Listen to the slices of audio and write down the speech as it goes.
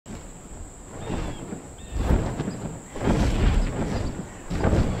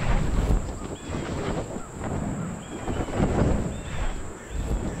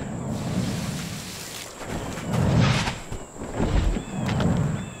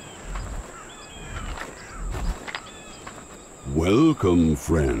Welcome,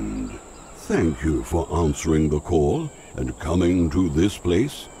 friend. Thank you for answering the call and coming to this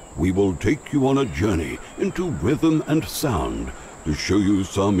place. We will take you on a journey into rhythm and sound to show you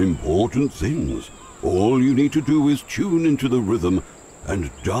some important things. All you need to do is tune into the rhythm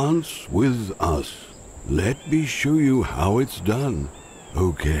and dance with us. Let me show you how it's done.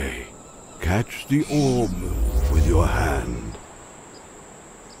 Okay, catch the orb with your hand.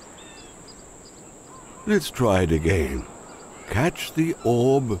 Let's try it again. Catch the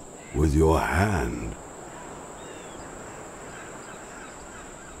orb with your hand.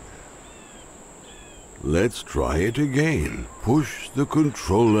 Let's try it again. Push the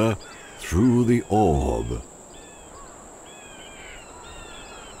controller through the orb.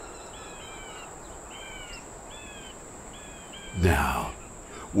 Now,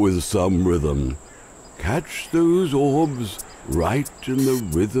 with some rhythm, catch those orbs right in the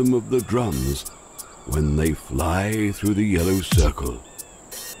rhythm of the drums when they fly through the yellow circle.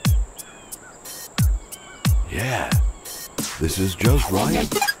 Yeah, this is just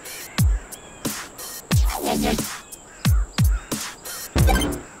right.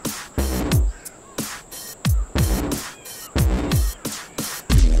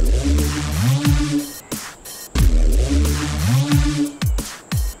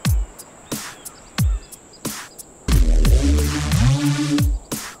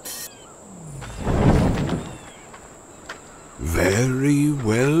 Very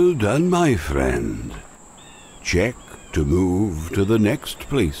well done, my friend. Check to move to the next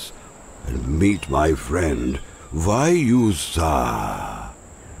place and meet my friend Vayusa.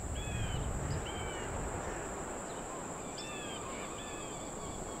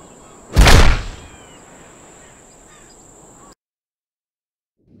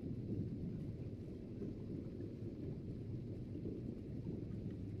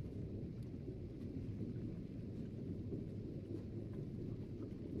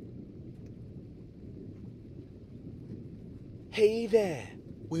 Hey there!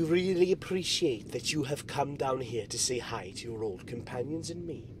 We really appreciate that you have come down here to say hi to your old companions and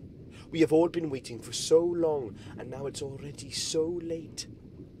me. We have all been waiting for so long, and now it's already so late.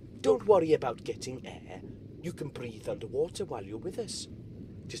 Don't worry about getting air. You can breathe underwater while you're with us.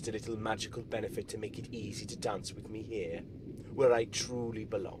 Just a little magical benefit to make it easy to dance with me here, where I truly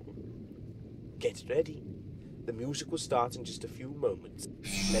belong. Get ready. The music will start in just a few moments.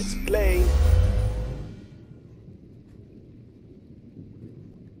 Let's play!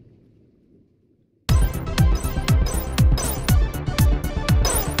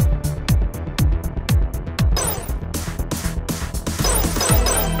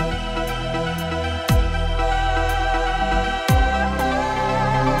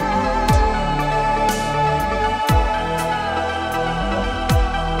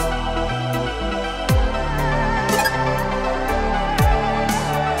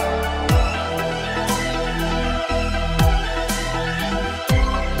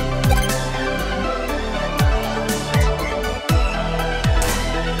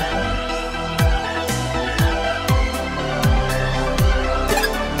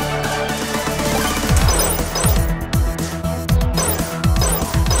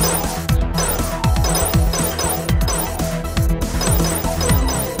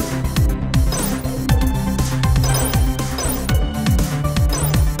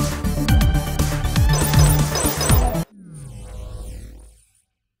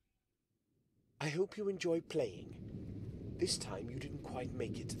 I hope you enjoy playing. This time you didn't quite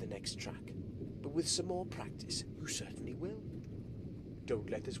make it to the next track, but with some more practice, you certainly will. Don't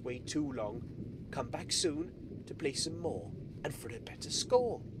let us wait too long. Come back soon to play some more and for a better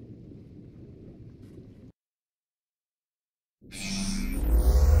score.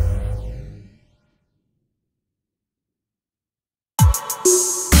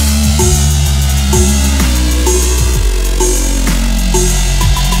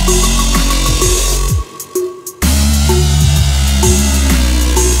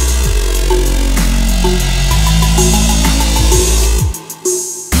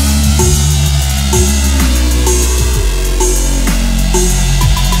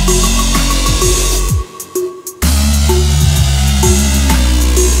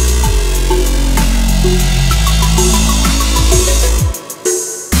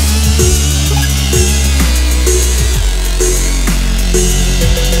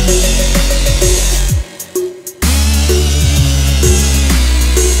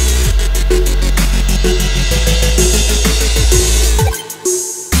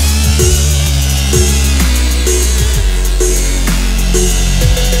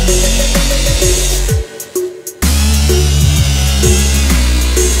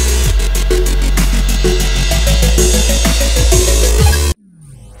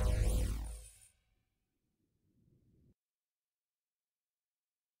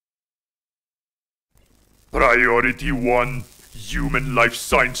 Priority 1. Human life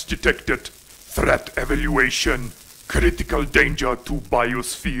signs detected. Threat evaluation. Critical danger to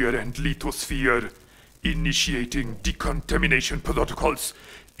biosphere and lithosphere. Initiating decontamination protocols.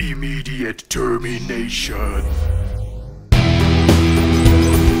 Immediate termination.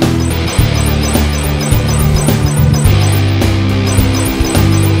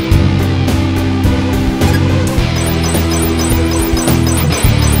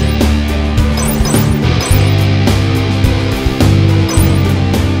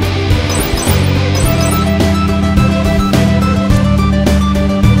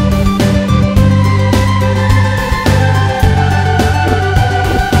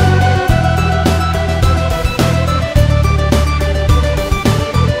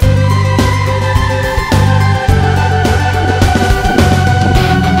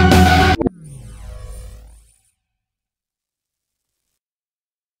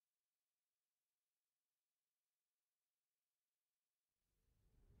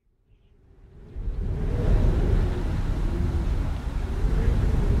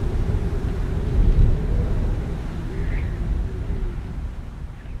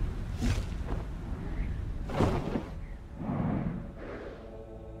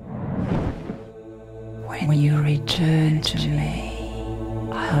 When you return to me,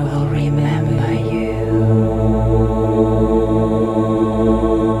 I will remember